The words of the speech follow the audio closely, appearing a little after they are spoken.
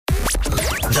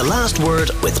The Last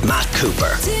Word with Matt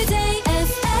Cooper.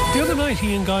 The other night,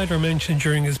 Ian Geider mentioned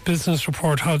during his business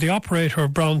report how the operator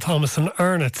of Brown Thomas and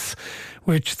Arnott's,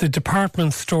 which the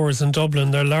department stores in Dublin,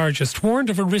 their largest,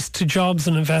 warned of a risk to jobs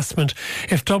and investment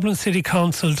if Dublin City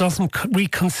Council doesn't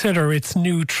reconsider its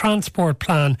new transport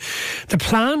plan. The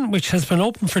plan, which has been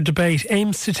open for debate,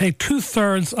 aims to take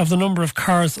 2/3 of the number of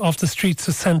cars off the streets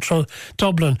of central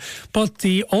Dublin. But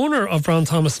the owner of Brown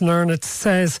Thomas and Arnott's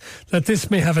says that this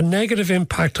may have a negative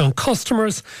impact on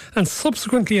customers and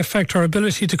subsequently affect our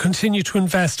ability to continue to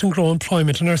invest and grow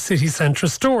employment in our city centre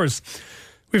stores.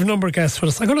 We have a number of guests with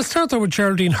us. I'm going to start though with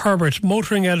Geraldine Herbert,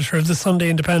 motoring editor of the Sunday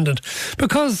Independent,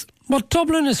 because what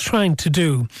Dublin is trying to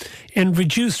do in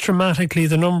reduce dramatically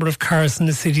the number of cars in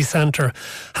the city centre,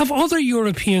 have other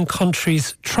European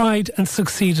countries tried and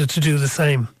succeeded to do the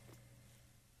same?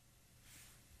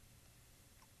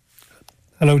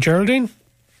 Hello, Geraldine?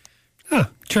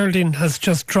 Geraldine has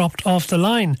just dropped off the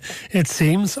line, it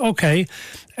seems. OK.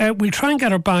 We'll try and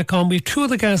get her back on. We have two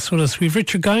other guests with us. We have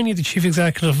Richard Guiney, the Chief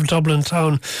Executive of Dublin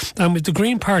Town, and with the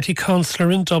Green Party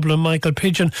Councillor in Dublin, Michael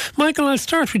Pidgeon. Michael, I'll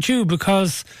start with you,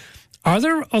 because are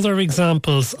there other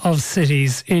examples of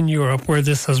cities in Europe where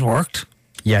this has worked?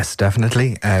 Yes,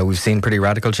 definitely. We've seen pretty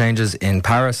radical changes in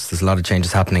Paris. There's a lot of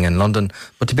changes happening in London.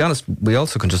 But to be honest, we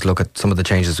also can just look at some of the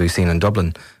changes we've seen in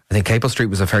Dublin. I think Capel Street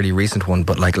was a fairly recent one,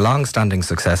 but like long-standing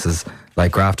successes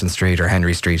like Grafton Street or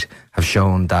Henry Street have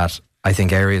shown that I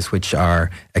think areas which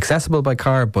are accessible by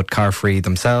car but car-free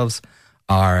themselves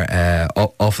are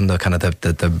often the kind of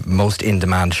the most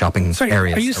in-demand shopping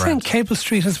areas. Are you saying Capel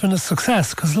Street has been a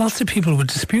success? Because lots of people would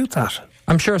dispute that.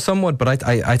 I'm sure some would, but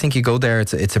I think you go there,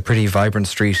 it's a pretty vibrant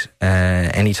street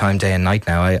any time, day and night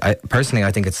now. I personally,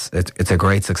 I think it's a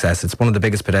great success. It's one of the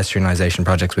biggest pedestrianisation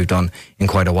projects we've done in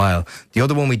quite a while. The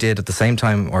other one we did at the same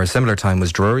time or a similar time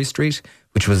was Drury Street,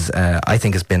 which was I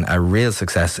think has been a real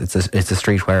success. It's a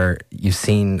street where you've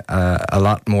seen a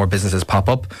lot more businesses pop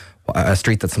up. A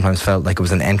street that sometimes felt like it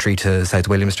was an entry to South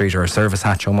William Street or a service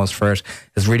hatch almost for it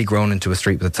has really grown into a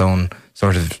street with its own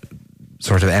sort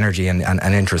of energy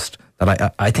and interest.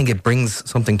 That I think it brings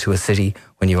something to a city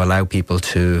when you allow people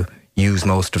to use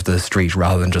most of the street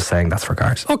rather than just saying that's for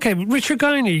cars. OK, Richard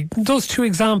Guiney, those two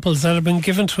examples that have been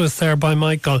given to us there by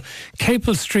Michael,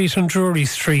 Capel Street and Drury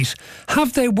Street,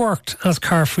 have they worked as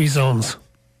car-free zones?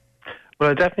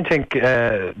 Well, I definitely think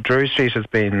Drury Street has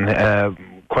been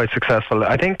quite successful.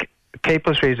 I think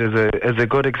Capel Street is a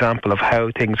good example of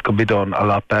how things could be done a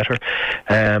lot better.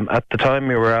 At the time,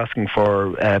 we were asking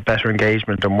for better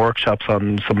engagement and workshops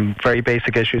on some very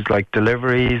basic issues like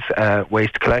deliveries,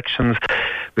 waste collections.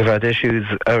 We've had issues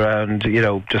around,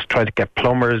 just trying to get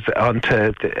plumbers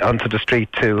onto the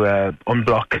street to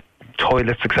unblock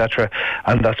toilets, etc.,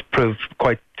 and that's proved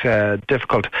quite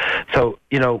difficult. So,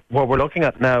 what we're looking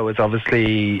at now is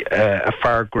obviously a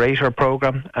far greater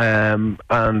programme,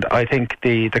 and I think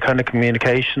the kind of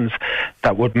communications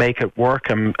that would make it work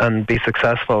and be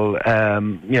successful,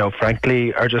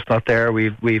 frankly, are just not there.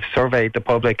 We've surveyed the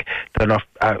public; they're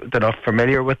not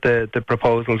familiar with the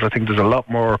proposals. I think there's a lot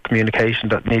more communication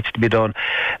that needs to be done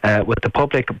with the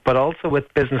public, but also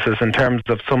with businesses in terms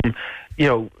of some.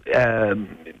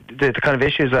 The kind of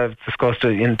issues I've discussed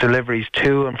in deliveries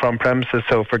to and from premises.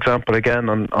 So, for example, again,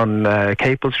 on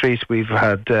Capel Street, we've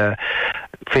had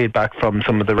feedback from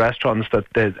some of the restaurants that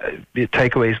the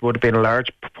takeaways would have been a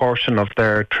large proportion of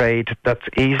their trade. That's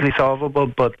easily solvable,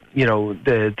 but,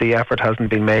 the effort hasn't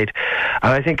been made.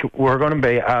 And I think we're going to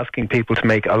be asking people to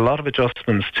make a lot of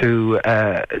adjustments to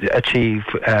achieve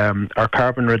our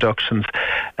carbon reductions.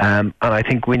 And I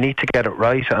think we need to get it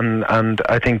right. And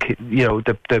I think,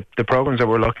 the programmes that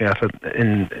we're looking at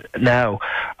now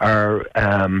are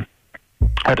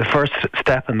the first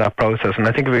step in that process, and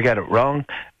I think if we get it wrong,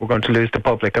 we're going to lose the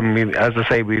public. And as I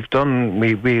say, we have done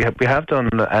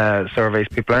surveys.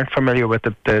 People aren't familiar with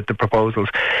the proposals,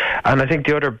 and I think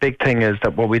the other big thing is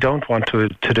that what we don't want to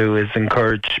do is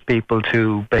encourage people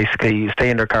to basically stay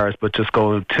in their cars, but just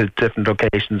go to different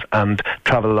locations and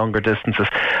travel longer distances.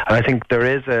 And I think there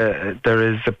is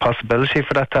a possibility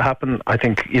for that to happen. I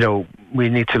think we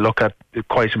need to look at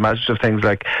quite imaginative things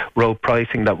like road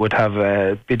pricing that would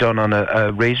have be done on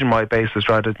a region-wide basis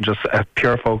rather than just a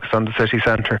pure focus on the city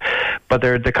centre. But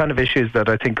they're the kind of issues that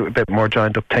I think a bit more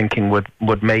joined-up thinking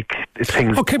would make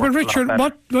things. Okay, but Richard,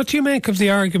 what do you make of the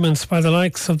arguments by the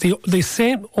likes of the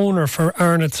same owner for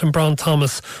Arnott's and Brown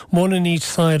Thomas, one on each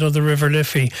side of the River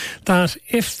Liffey, that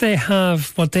if they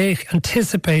have what they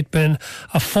anticipate been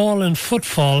a fall in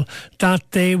footfall, that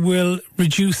they will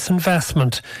reduce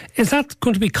investment? Is that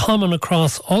going to be common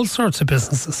across all sorts of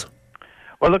businesses?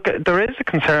 Well, look, there is a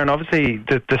concern. Obviously,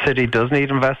 the city does need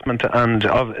investment, and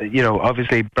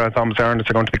obviously, Brown Thomas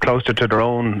Arnott's are going to be closer to their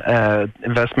own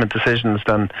investment decisions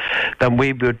than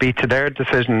we would be to their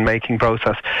decision-making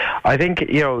process. I think,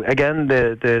 again,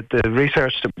 the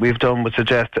research that we've done would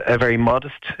suggest a very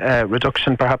modest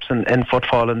reduction, perhaps in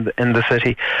footfall in the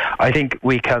city. I think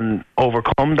we can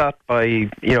overcome that by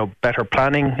better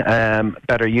planning,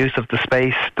 better use of the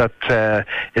space that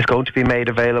is going to be made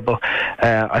available.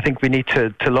 I think we need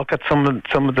to look at some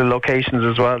of the locations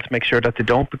as well to make sure that they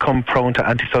don't become prone to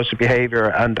antisocial behaviour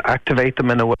and activate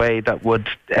them in a way that would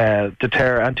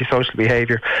deter antisocial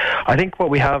behaviour. I think what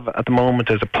we have at the moment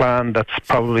is a plan that's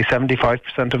probably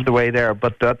 75% of the way there,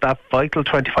 but that vital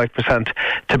 25%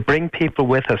 to bring people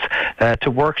with us,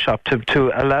 to workshop,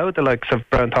 to allow the likes of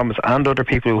Brown Thomas and other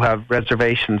people who have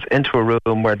reservations into a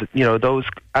room where those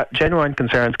genuine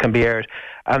concerns can be aired,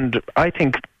 and I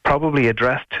think probably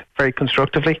addressed very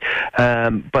constructively,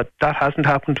 but that hasn't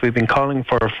happened. We've been calling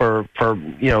for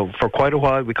quite a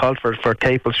while. We called for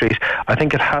Capel Street. I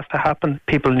think it has to happen.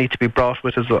 People need to be brought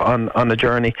with us on a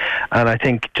journey, and I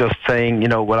think just saying,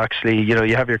 well, actually,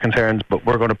 you have your concerns, but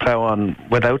we're going to plough on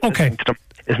without listening to them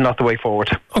is not the way forward.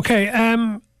 Okay.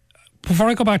 Before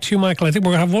I go back to you, Michael, I think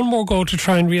we're going to have one more go to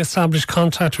try and re-establish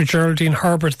contact with Geraldine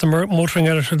Herbert, the motoring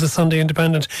editor of the Sunday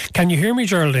Independent. Can you hear me,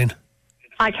 Geraldine?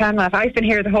 I can, Matt. I've been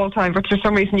here the whole time, but for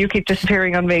some reason you keep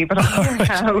disappearing on me. But I'm here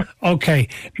now. Okay.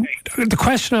 The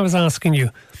question I was asking you,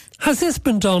 has this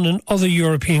been done in other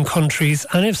European countries,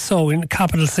 and if so, in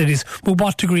capital cities, with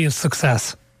what degree of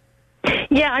success?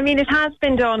 Yeah, I mean, it has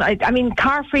been done. I mean,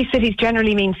 car-free cities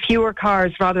generally mean fewer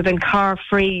cars rather than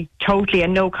car-free totally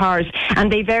and no cars.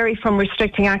 And they vary from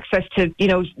restricting access to,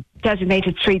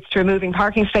 designated streets to removing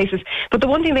parking spaces. But the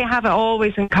one thing they have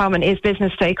always in common is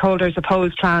business stakeholders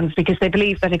oppose plans because they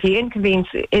believe that if you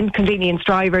inconvenience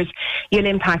drivers, you'll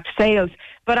impact sales.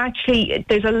 But actually,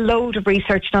 there's a load of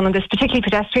research done on this, particularly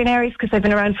pedestrian areas, because they've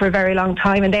been around for a very long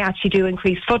time and they actually do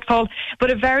increase footfall. But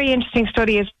a very interesting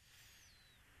study is...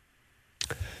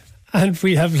 And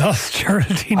we have lost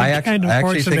Geraldine again, I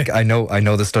actually think I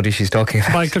know the study she's talking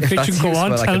about. Michael, could you go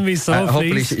on? Tell me so,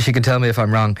 hopefully she can tell me if I'm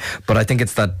wrong. But I think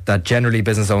it's that generally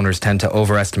business owners tend to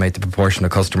overestimate the proportion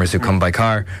of customers who come by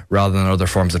car rather than other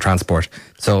forms of transport.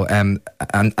 So, and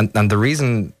the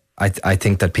reason I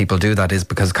think that people do that is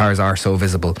because cars are so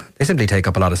visible. They simply take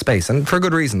up a lot of space, and for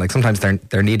good reason. Like sometimes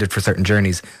they're needed for certain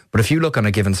journeys. But if you look on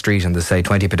a given street and there's say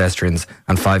 20 pedestrians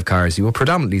and 5 cars, you will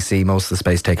predominantly see most of the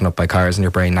space taken up by cars, and your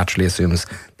brain naturally assumes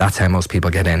that's how most people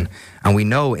get in. And we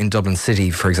know in Dublin City,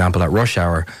 for example, at rush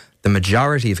hour, the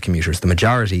majority of commuters, the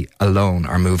majority alone,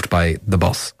 are moved by the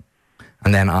bus.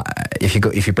 And then if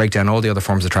you break down all the other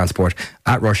forms of transport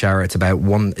at rush hour, it's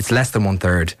less than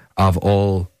 1/3 of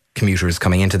all commuters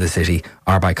coming into the city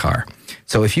are by car.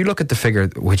 So if you look at the figure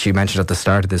which you mentioned at the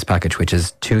start of this package, which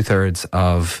is 2/3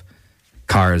 of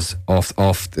cars off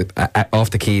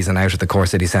the quays and out of the core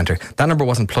city centre, that number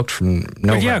wasn't plucked from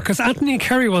nowhere. But yeah, because Anthony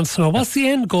Kerry wants to know, what's the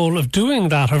end goal of doing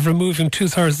that, of removing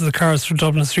 2/3 of the cars from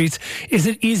Dublin streets? Is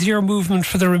it easier movement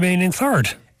for the remaining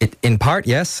third? In part,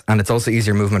 yes, and it's also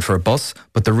easier movement for a bus.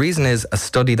 But the reason is a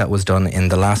study that was done in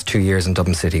the last 2 years in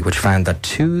Dublin City, which found that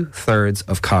 2/3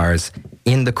 of cars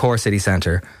in the core city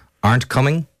centre aren't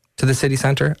coming to the city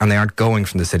centre and they aren't going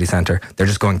from the city centre. They're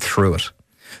just going through it.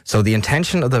 So the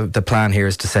intention of the plan here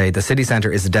is to say the city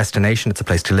centre is a destination. It's a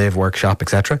place to live, work, shop,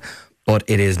 etc. But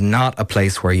it is not a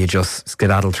place where you just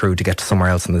skedaddle through to get to somewhere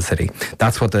else in the city.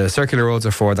 That's what the circular roads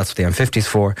are for. That's what the M50 is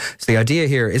for. So the idea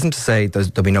here isn't to say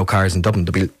there'll be no cars in Dublin.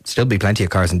 There'll still be plenty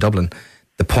of cars in Dublin.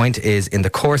 The point is, in the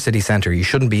core city centre, you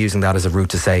shouldn't be using that as a route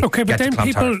to say, okay, but then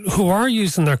people who are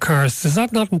using their cars, does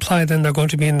that not imply then they're going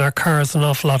to be in their cars an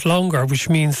awful lot longer, which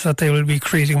means that they will be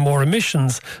creating more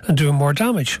emissions and doing more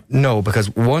damage? No, because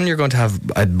one, you're going to have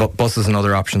buses and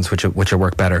other options which will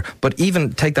work better. But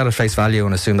even take that at face value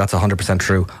and assume that's 100%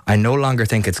 true. I no longer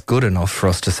think it's good enough for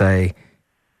us to say,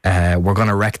 we're going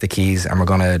to wreck the quays and we're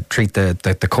going to treat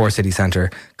the core city centre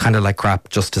kind of like crap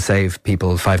just to save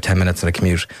people 5-10 minutes on a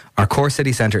commute. Our core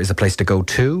city centre is a place to go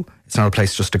to. It's not a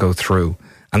place just to go through.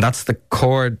 And that's the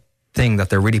core thing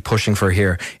that they're really pushing for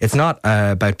here. It's not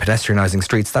about pedestrianising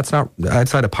streets. That's not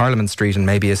outside of Parliament Street and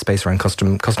maybe a space around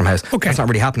Custom House. Okay. That's not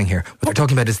really happening here. What they're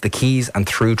talking about is the quays and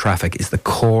through traffic is the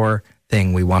core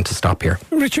thing we want to stop here.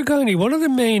 Richard Guiney, one of the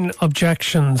main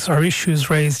objections or issues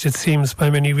raised, it seems, by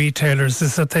many retailers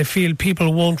is that they feel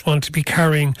people won't want to be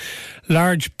carrying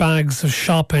large bags of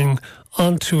shopping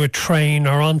onto a train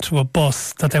or onto a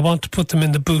bus, that they want to put them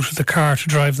in the boot of the car to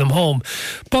drive them home.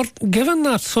 But given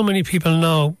that so many people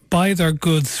now buy their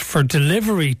goods for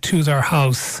delivery to their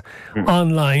house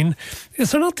online,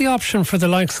 is there not the option for the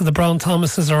likes of the Brown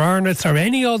Thomases or Arnott's or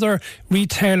any other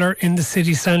retailer in the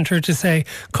city centre to say,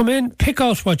 come in, pick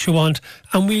out what you want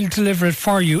and we'll deliver it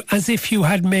for you, as if you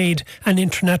had made an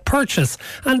internet purchase?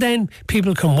 And then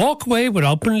people can walk away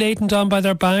without being laden down by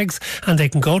their bags, and they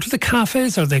can go to the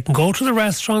cafes or they can go to the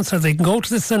restaurants or they can go to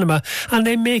the cinema, and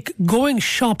they make going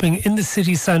shopping in the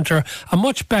city centre a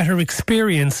much better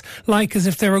experience, like as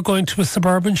if they were going to a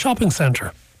suburban shopping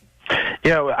centre.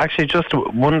 Yeah, well, actually, just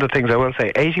one of the things I will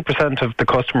say, 80% of the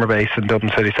customer base in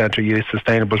Dublin City Centre use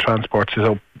sustainable transport,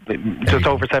 so just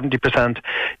over 70%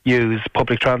 use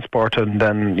public transport, and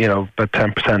then, about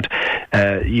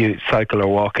 10% use cycle or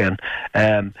walk in.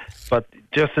 But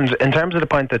just in terms of the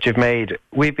point that you've made,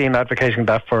 we've been advocating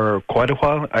that for quite a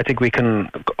while. I think we can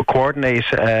coordinate,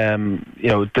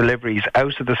 deliveries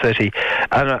out of the city,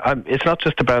 and it's not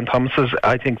just the Brown Thomases.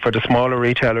 I think for the smaller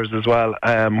retailers as well,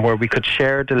 where we could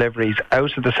share deliveries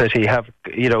out of the city.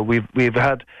 We've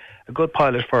had a good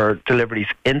pilot for deliveries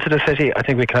into the city. I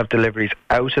think we can have deliveries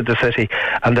out of the city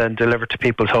and then deliver to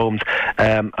people's homes,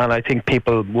 and I think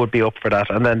people would be up for that,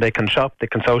 and then they can shop, they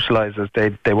can socialise as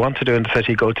they want to do in the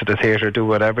city, go to the theatre, do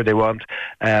whatever they want,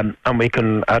 and we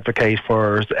can advocate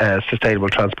for sustainable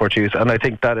transport use. And I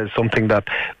think that is something that,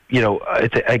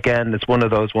 it's one of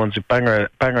those ones we bang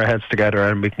our heads together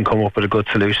and we can come up with a good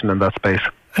solution in that space.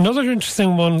 Another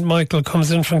interesting one, Michael, comes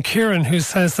in from Kieran, who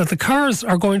says that the cars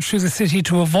are going through the city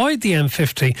to avoid the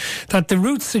M50, that the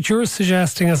routes that you're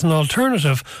suggesting as an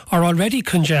alternative are already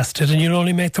congested and you'll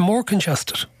only make them more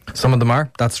congested. Some of them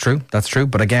are, that's true.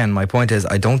 But again, my point is,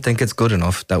 I don't think it's good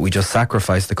enough that we just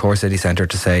sacrifice the core city centre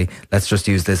to say, let's just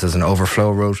use this as an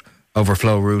overflow route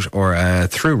or a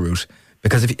through route.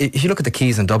 Because if you look at the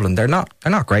quays in Dublin, they're not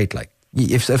great. Like,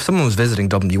 if someone was visiting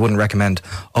Dublin, you wouldn't recommend,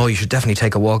 you should definitely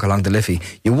take a walk along the Liffey.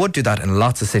 You would do that in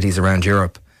lots of cities around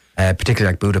Europe,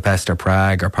 particularly like Budapest or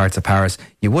Prague or parts of Paris.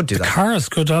 You would do that. Cars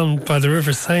go down by the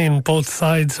River Seine, both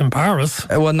sides in Paris.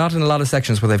 Well, not in a lot of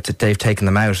sections where they've taken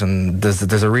them out. And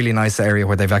there's a really nice area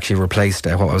where they've actually replaced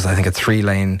a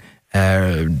 3-lane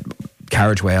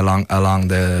carriageway along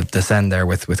the Seine there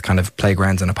with kind of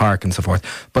playgrounds and a park and so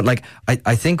forth. But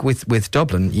I think with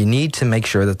Dublin, you need to make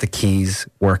sure that the quays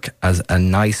work as a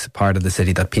nice part of the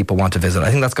city that people want to visit. I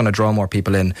think that's going to draw more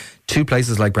people in to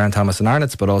places like Brown Thomas and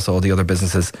Arnott's, but also all the other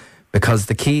businesses, because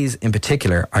the quays in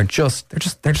particular are just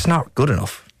not good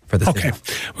enough for the city. Okay,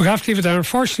 we'll have to leave it there.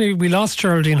 Unfortunately, we lost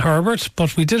Geraldine Herbert,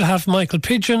 but we did have Michael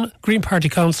Pidgeon, Green Party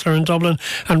Councillor in Dublin,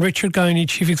 and Richard Guiney,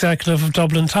 Chief Executive of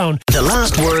Dublin Town. The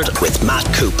Last Word with Matt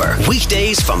Cooper.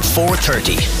 Weekdays from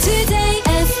 4:30. Today